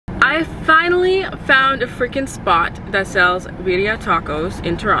I finally found a freaking spot that sells Birria Tacos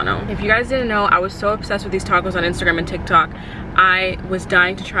in Toronto. If you guys didn't know, I was so obsessed with these tacos on Instagram and TikTok. I was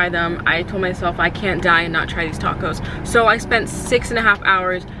dying to try them. I told myself I can't die and not try these tacos. So I spent 6.5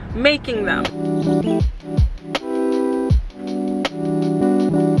 hours making them.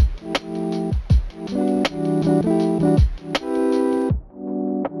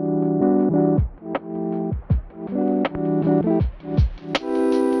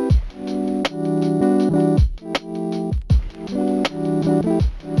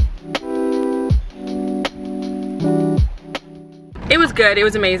 It was good, it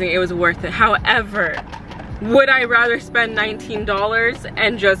was amazing, it was worth it. However, would I rather spend $19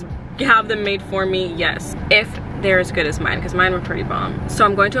 and just have them made for me? Yes, if they're as good as mine, because mine were pretty bomb. So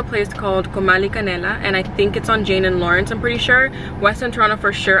I'm going to a place called Comal y Canela, and I think it's on Jane and Lawrence, I'm pretty sure. Western Toronto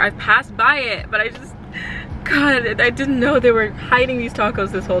for sure. I've passed by it, but God, I didn't know they were hiding these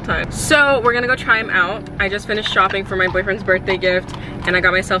tacos this whole time. So we're gonna go try them out. I just finished shopping for my boyfriend's birthday gift, and I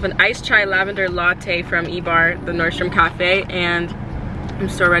got myself an iced chai lavender latte from E-Bar, the Nordstrom Cafe, and I'm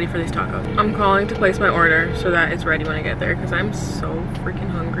so ready for these tacos. I'm calling to place my order so that it's ready when I get there, because I'm so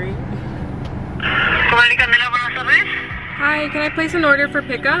freaking hungry. Comal y Canela, buenas tardes. Hi, can I place an order for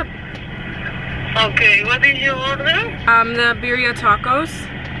pickup? Okay, what is your order? The Birria Tacos.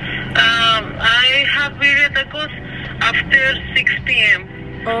 I have Birria Tacos after 6 p.m.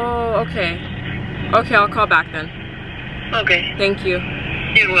 Oh, okay. Okay, I'll call back then. Okay. Thank you.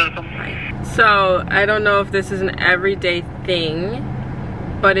 You're welcome. Bye. So, I don't know if this is an everyday thing,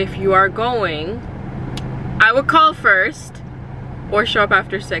 but if you are going, I would call first or show up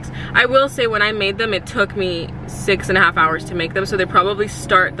after 6. I will say when I made them, it took me 6.5 hours to make them, so they probably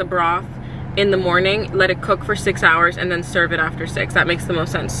start the broth in the morning, let it cook for 6 hours, and then serve it after 6. That makes the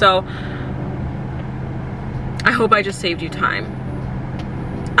most sense. So I hope I just saved you time.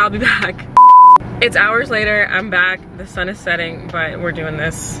 I'll be back. It's hours later, I'm back. The sun is setting, but we're doing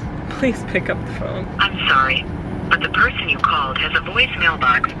this. Please pick up the phone. I'm sorry, but the person you called has a voicemail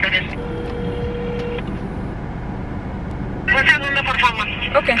box that is... Un segundo, por favor.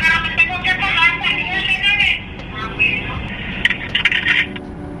 Okay.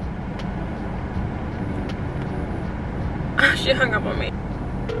 She hung up on me.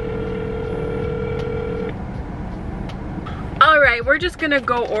 Alright, we're just gonna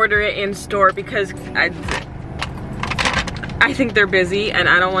go order it in store because I think they're busy and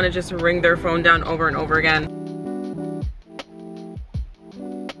I don't want to just ring their phone down over and over again.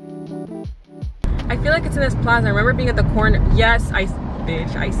 I feel like it's in this plaza. I remember being at the corner. Yes,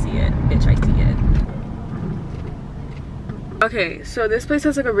 bitch, I see it. Bitch, I see it. Okay, so this place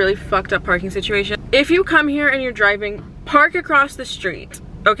has like a really fucked up parking situation. If you come here and you're driving, park across the street,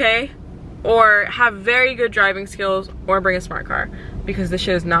 okay? Or have very good driving skills, or bring a smart car, because this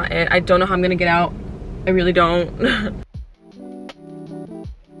shit is not it. I don't know how I'm gonna get out. I really don't.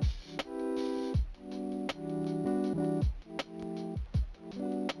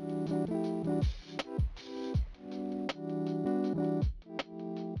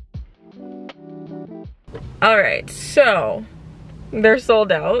 Alright, so they're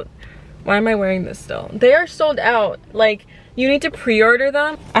sold out. Why am I wearing this still? They are sold out. Like, you need to pre-order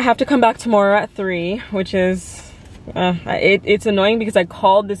them. I have to come back tomorrow at 3, which is it's annoying because I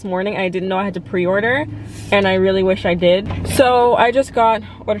called this morning and I didn't know I had to pre-order, and I really wish I did. So I just got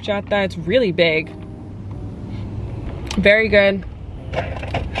horchata. It's really big, very good.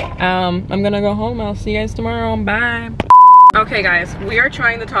 I'm gonna go home. I'll see you guys tomorrow. Bye. Okay guys, we are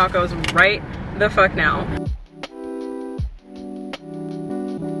trying the tacos right the fuck now.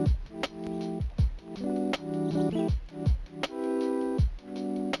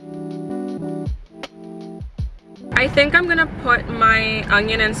 I think I'm gonna put my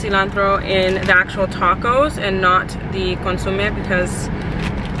onion and cilantro in the actual tacos and not the consomme, because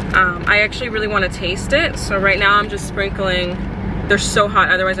I actually really want to taste it. So right now I'm just sprinkling. They're so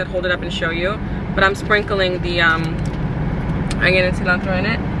hot, otherwise I'd hold it up and show you, but I'm sprinkling the onion and cilantro in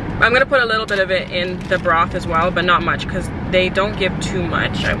it. I'm gonna put a little bit of it in the broth as well, but not much, because they don't give too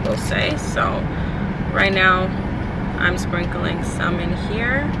much, I will say. So right now I'm sprinkling some in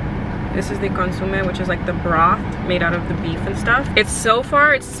here. This is the consomme, which is like the broth made out of the beef and stuff. It's so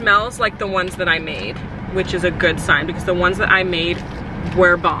far, it smells like the ones that I made, which is a good sign, because the ones that I made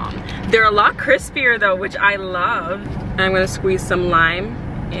were bomb. They're a lot crispier though, which I love. And I'm gonna squeeze some lime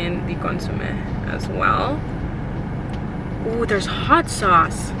in the consomme as well. Ooh, there's hot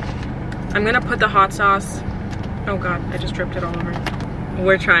sauce. I'm gonna put the hot sauce. Oh God, I just dripped it all over.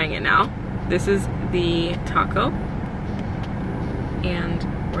 We're trying it now. This is the taco, and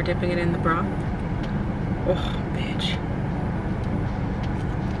we're dipping it in the broth. Oh, bitch.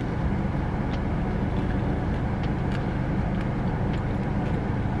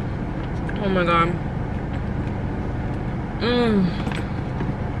 Oh my god.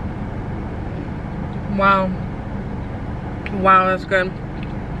 Wow. Wow, that's good.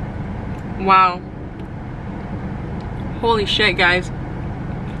 Wow. Holy shit, guys.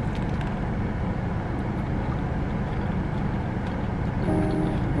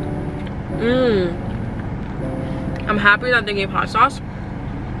 I'm happy that they gave hot sauce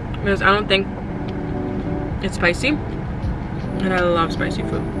because I don't think it's spicy, and I love spicy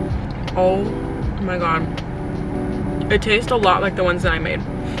food. Oh my god. It tastes a lot like the ones that I made.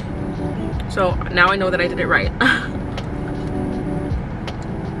 So now I know that I did it right.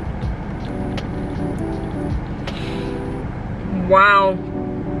 Wow.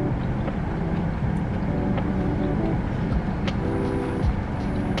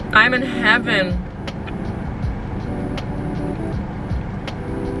 I'm in heaven.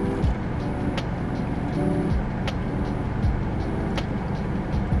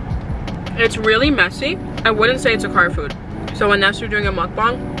 It's really messy. I wouldn't say it's a car food. So unless you're doing a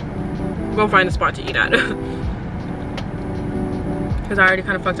mukbang, go find a spot to eat at. Because I already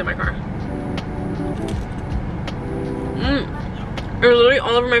kind of fucked up my car. It's literally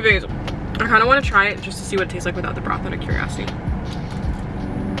all over my face. I kind of want to try it just to see what it tastes like without the broth out of curiosity.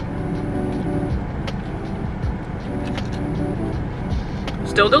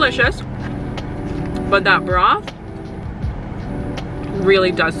 Still delicious, but that broth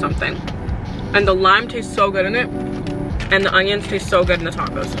really does something. And the lime tastes so good in it, and the onions taste so good in the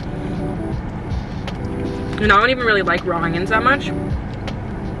tacos. And I don't even really like raw onions that much,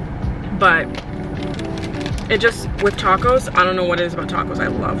 but it just, with tacos, I don't know what it is about tacos. I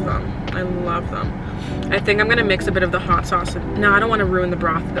love them. I love them. I think I'm gonna mix a bit of the hot sauce. No, I don't want to ruin the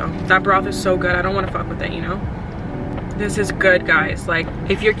broth though. That broth is so good. I don't want to fuck with it, you know? This is good, guys. Like,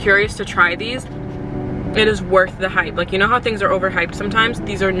 if you're curious to try these, it is worth the hype. Like, you know how things are overhyped sometimes?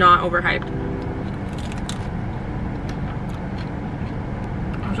 These are not overhyped.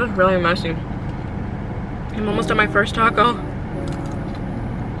 This is really messy. I'm almost at my first taco.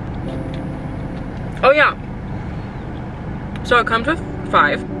 Oh yeah. So it comes with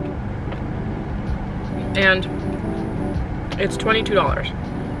 5. And it's $22.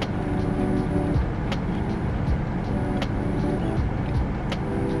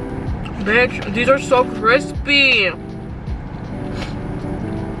 Bitch, these are so crispy.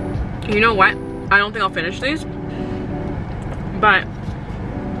 You know what? I don't think I'll finish these, but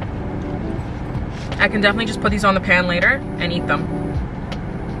I can definitely just put these on the pan later and eat them.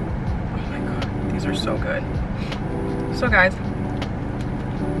 Oh my god, these are so good. So guys,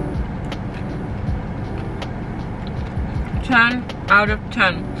 10 out of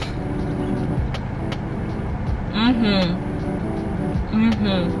 10.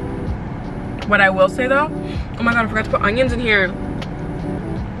 What I will say though, oh my god, I forgot to put onions in here.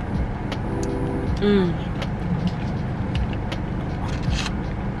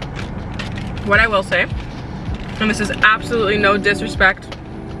 What I will say, and this is absolutely no disrespect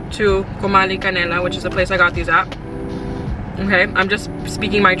to Comal y Canela, which is the place I got these at. Okay, I'm just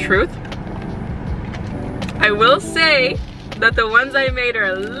speaking my truth. I will say that the ones I made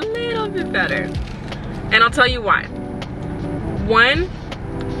are a little bit better. And I'll tell you why. One,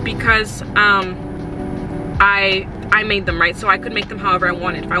 because I made them, right? So I could make them however I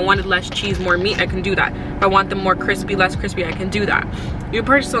wanted. If I wanted less cheese, more meat, I can do that. If I want them more crispy, less crispy, I can do that. You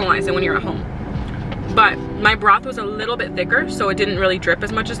personalize it when you're at home. But my broth was a little bit thicker, so it didn't really drip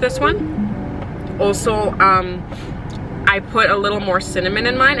as much as this one. Also, I put a little more cinnamon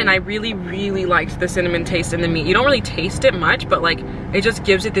in mine, and I really, really liked the cinnamon taste in the meat. You don't really taste it much, but like, it just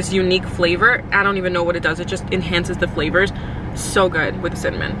gives it this unique flavor. I don't even know what it does. It just enhances the flavors. So good with the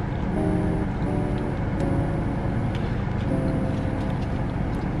cinnamon.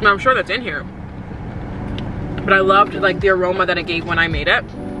 Now, I'm sure that's in here, but I loved like the aroma that it gave when I made it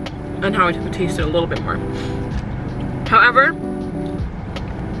and how it tasted a little bit more. However,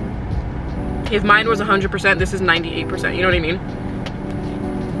 if mine was 100%, this is 98%, you know what I mean?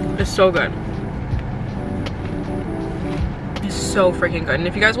 It's so good. It's so freaking good. And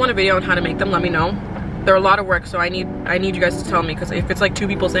if you guys want a video on how to make them, let me know. They're a lot of work, so I need you guys to tell me, because if it's like 2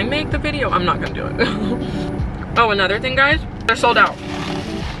 people saying make the video, I'm not gonna do it. Oh, another thing, guys, they're sold out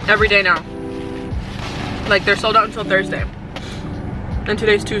every day now. Like, they're sold out until Thursday, and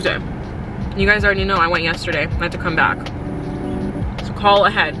today's Tuesday. You guys already know I went yesterday. I had to come back, so call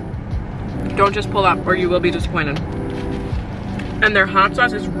ahead. Don't just pull up or you will be disappointed. And their hot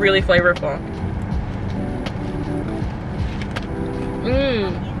sauce is really flavorful.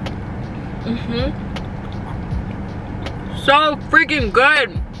 So freaking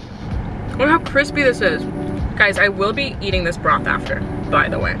good. Look how crispy this is. Guys, I will be eating this broth after, by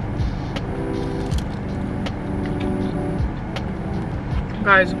the way.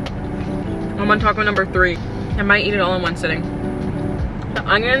 Guys, I'm on taco number 3. I might eat it all in one sitting. The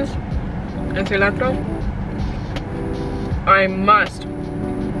onions and cilantro, I must.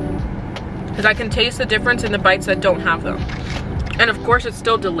 Because I can taste the difference in the bites that don't have them. And of course it's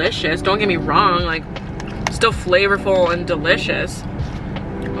still delicious, don't get me wrong, like still flavorful and delicious.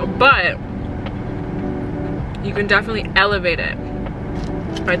 But you can definitely elevate it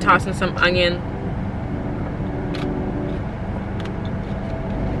by tossing some onion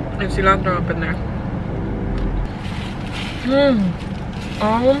and cilantro up in there.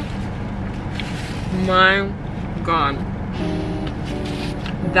 Oh my god.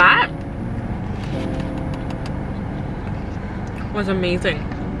 That was amazing.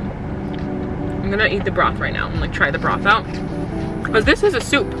 I'm gonna eat the broth right now and like try the broth out. Because this is a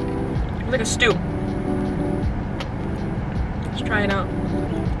soup. It's like a stew. Let's try it out.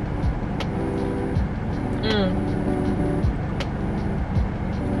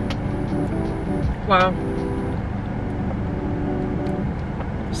 Wow.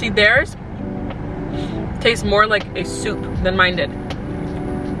 See, theirs tastes more like a soup than mine did.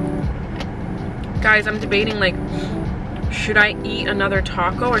 Guys, I'm debating like, should I eat another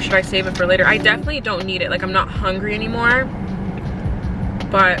taco or should I save it for later? I definitely don't need it. Like, I'm not hungry anymore.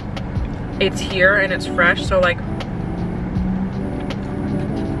 But it's here and it's fresh, so like,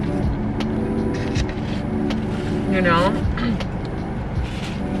 you know.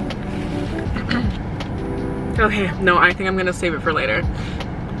 Okay, no, I think I'm gonna save it for later.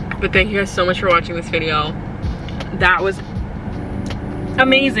 But thank you guys so much for watching this video. That was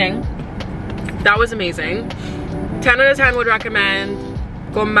amazing. That was amazing. 10 out of 10 would recommend.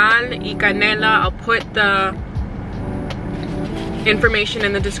 Comal y Canela. I'll put the information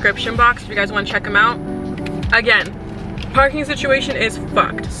in the description box if you guys want to check them out. Again, parking situation is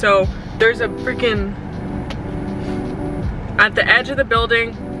fucked. So there's a freaking, at the edge of the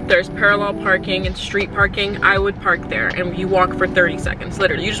building, there's parallel parking and street parking. I would park there and you walk for 30 seconds.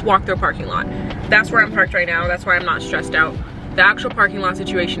 Literally, you just walk through a parking lot. That's where I'm parked right now. That's why I'm not stressed out. The actual parking lot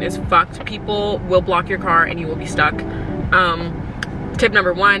situation is fucked. People will block your car and you will be stuck. Tip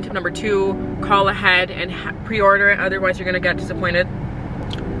number 1. Tip number 2, call ahead and pre-order it, otherwise you're gonna get disappointed.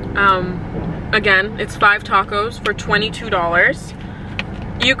 Again, it's 5 tacos for $22.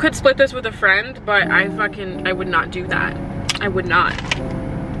 You could split this with a friend, but I would not do that. I would not.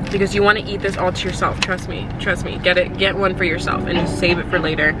 Because you want to eat this all to yourself. Trust me, get one for yourself and just save it for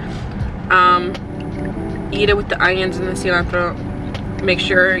later. Eat it with the onions and the cilantro. Make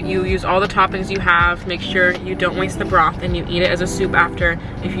sure you use all the toppings you have. Make sure you don't waste the broth and you eat it as a soup after.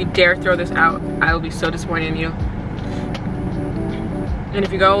 If you dare throw this out, I will be so disappointed in you. And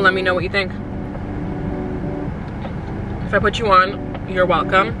if you go, let me know what you think. If I put you on, you're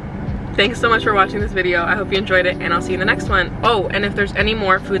welcome. Thanks so much for watching this video. I hope you enjoyed it and I'll see you in the next one. Oh, and if there's any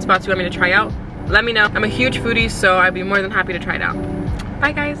more food spots you want me to try out, let me know. I'm a huge foodie, so I'd be more than happy to try it out.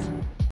 Bye guys.